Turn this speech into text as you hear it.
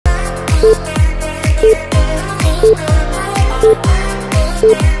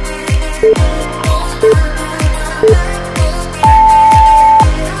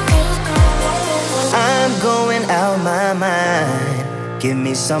Give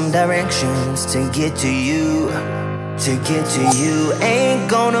me some directions to get to you. To get to you, ain't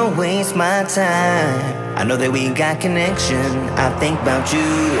gonna waste my time. I know that we got connection, I think about you.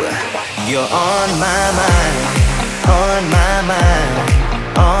 You're on my mind, on my mind,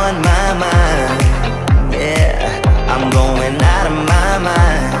 on my mind. Yeah, I'm going out of my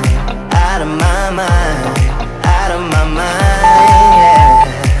mind, out of my mind, out of my mind, yeah.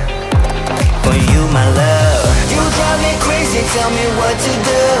 For you, my love, you drive me crazy, tell me what to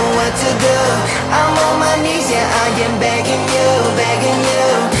do, what to do. I'm on my knees, yeah, I am begging you, begging you.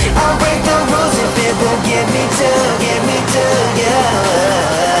 I'll break the rules if it will get me to, yeah.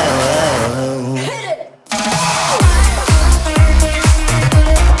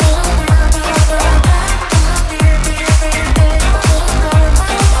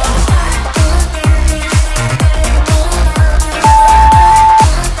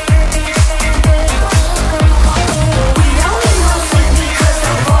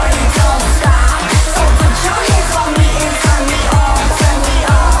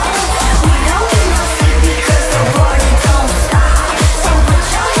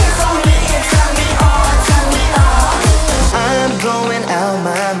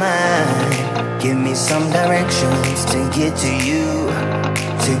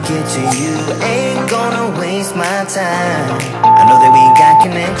 To you, ain't gonna waste my time. I know that we got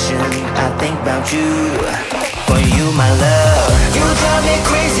connection, I think about you. For you, my love, you drive me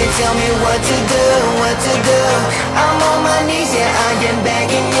crazy, tell me what to do, what to do. I'm on my knees, yeah, I am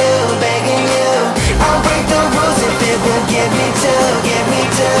begging you, begging you. I'll break the rules if it will get me to,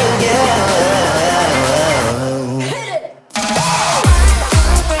 yeah.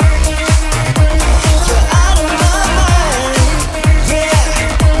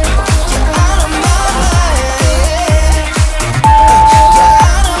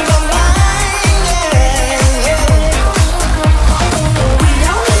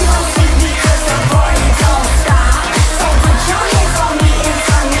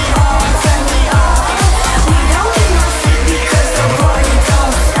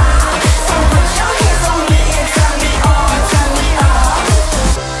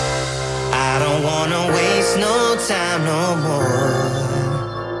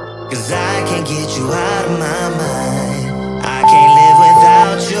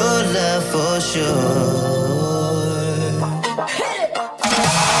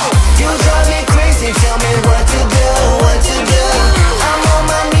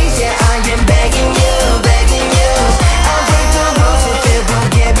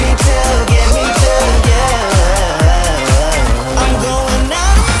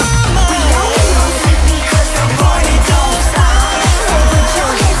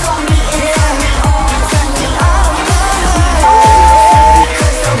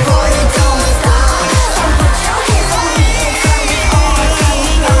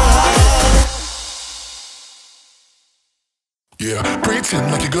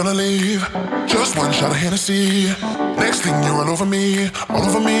 Gonna leave, just one shot of Hennessy. Next thing you're all over me, all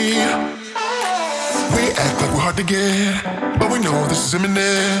over me. We act like we're hard to get, but we know this is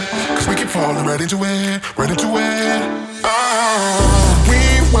imminent, cause we keep falling right into it, right into it. Oh,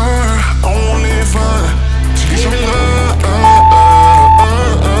 we were only fun till you show me love.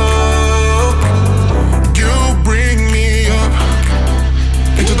 You bring me up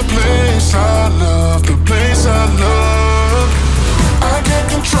into the place I love, the place I love. I can't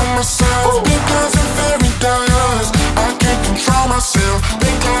control myself because I'm very dust. I can't control myself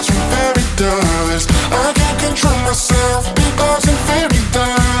because I'm very dust. I can't control myself because I'm very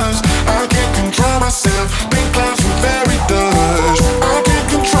dust. I can't control myself because I'm very dust. I can't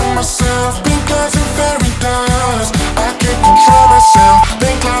control myself because I'm very dust. I can't control myself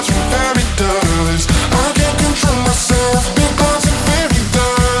because I'm very dust. I can't control myself because I'm very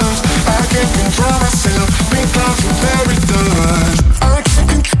dust. I can't control myself because I'm very dust.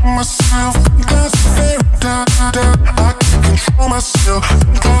 Myself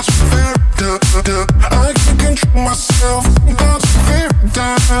because I'm very I can't control myself because I'm very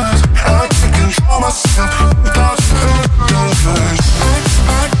I can't control myself because I'm very I can't control myself because I'm very I can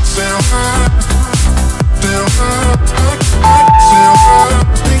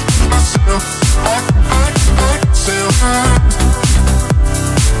think myself.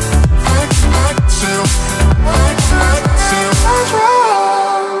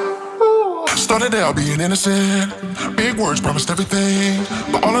 Started out being innocent, big words promised everything,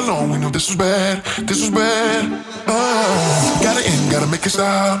 but all along we knew this was bad, this was bad. Gotta end, gotta make it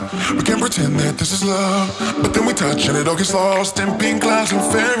stop. We can't pretend that this is love, but then we touch and it all gets lost in pink clouds and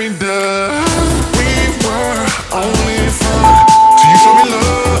fairy dust. We were only fun till you show me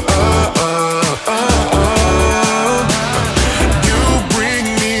love. You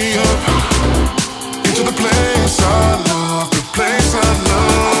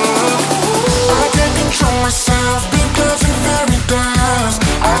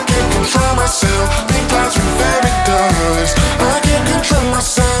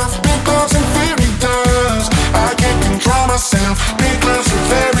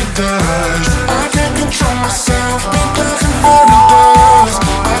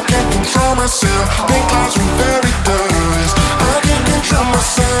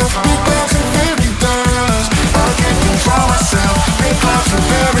big clouds and fairy dust. I can't control myself, big clouds and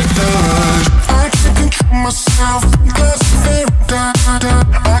fairy dust. I can't control myself, big clouds and fairy dust. I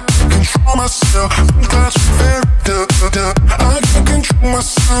can't control myself, big clouds and fairy dust. I can't control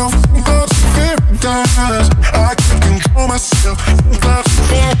myself, big clouds and fairy dust. I can't control myself, big clouds and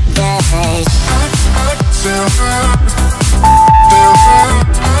fairy dust. I still hurt, still hurt.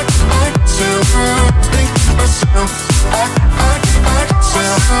 I still hurt, think myself. I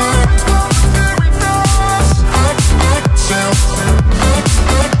still hurt, fairy dust. I still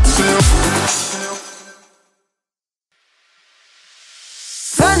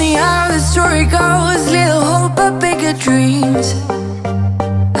Funny how the story goes, little hope but bigger dreams.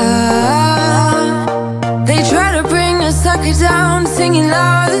 They try to bring a sucker down, singing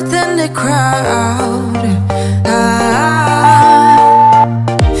louder than the crowd.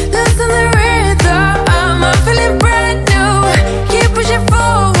 Listen the rhythm, I'm feeling brand new. Keep pushing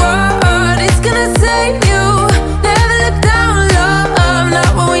forward, it's gonna save you. Never look down, love, not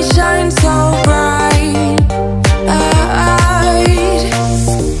when we shine so bright.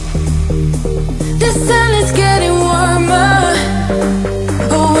 The sun is getting warmer,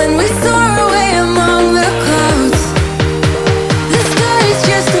 but when we soar away among the clouds, the sky is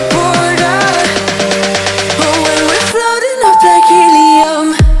just a border. But when we're floating up like helium,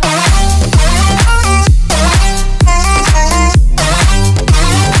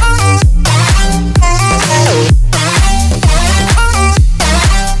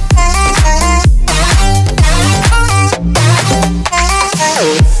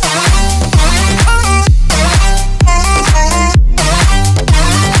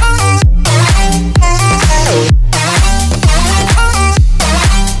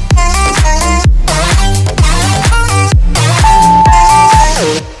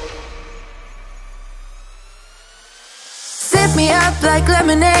 sip me up like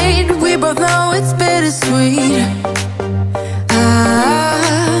lemonade. We both know it's bittersweet.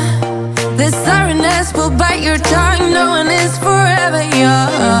 The sorrowness will bite your tongue. No one is forever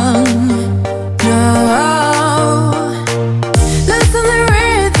young. No. Listen the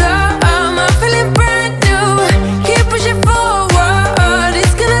rhythm, I'm feeling brand new. Keep pushing forward,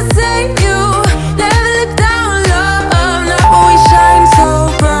 it's gonna save you. Never look down, love, not when we shine so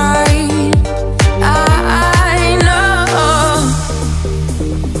bright. I know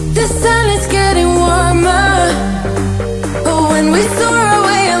the sun is getting warmer, but when we soar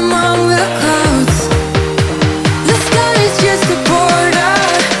away among the clouds, the sky is just a border.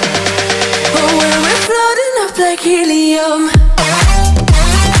 But when we're floating up like helium,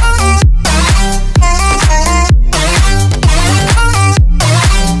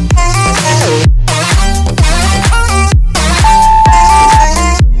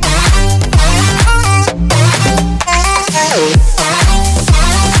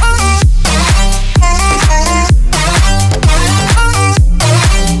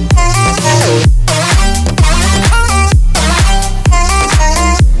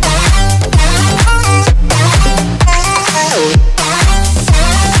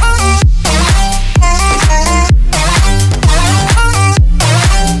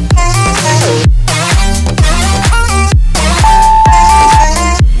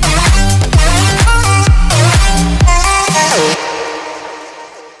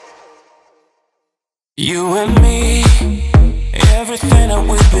 you and me, everything that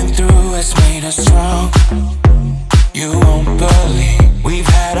we've been through has made us strong. You won't believe we've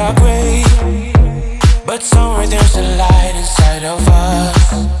had our gray, but somewhere there's a light inside of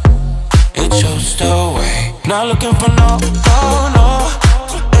us. It chose the way. Not looking for no, no.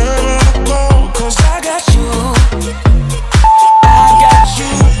 Cause I got you. I got you.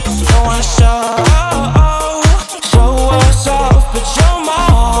 Don't wanna show us off, but you're my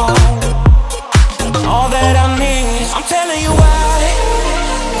all. All that I need. I'm telling you why.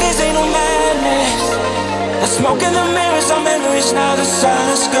 This ain't no madness. The smoke in the mirrors are memories. Now the sun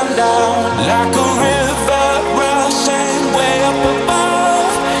has come down like a river rushing way up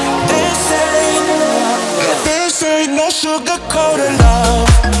above. This ain't no sugar-coated love.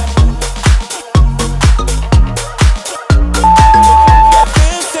 This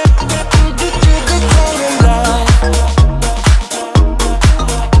ain't sugar-coated love.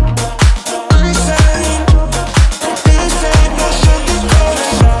 This ain't no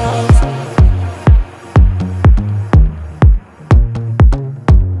sugar-coated love.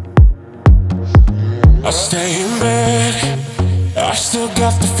 I stay in bed, I still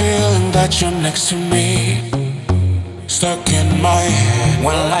got the feeling that you're next to me, stuck in my head.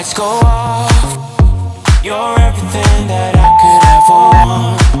 When lights go off, you're everything that I could ever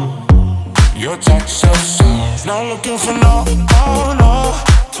want. Your touch so soft, not looking for no, no.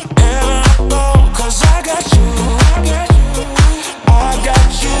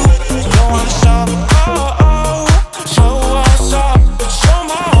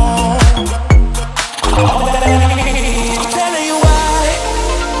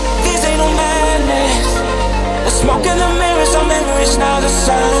 Smoke in the mirrors, our memories now. The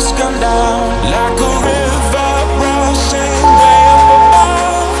sun has come down like a river rushing way up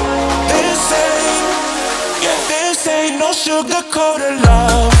above. This ain't no sugar-coated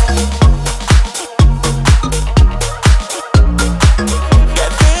love.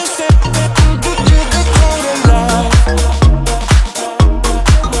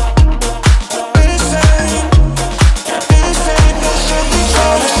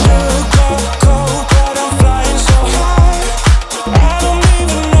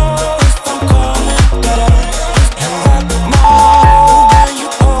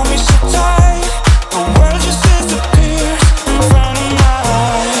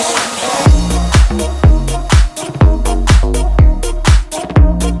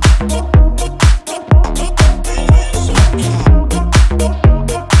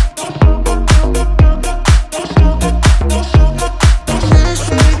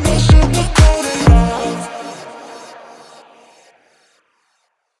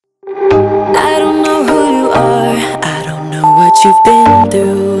 You've been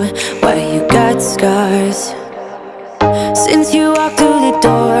through, why you got scars. Since you walked through the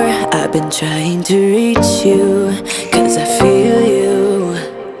door, I've been trying to reach you, 'cause I feel you.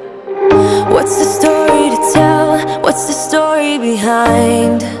 What's the story to tell? What's the story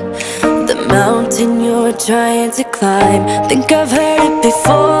behind the mountain you're trying to climb? Think I've heard it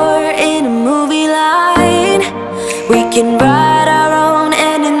before in a movie line. We can ride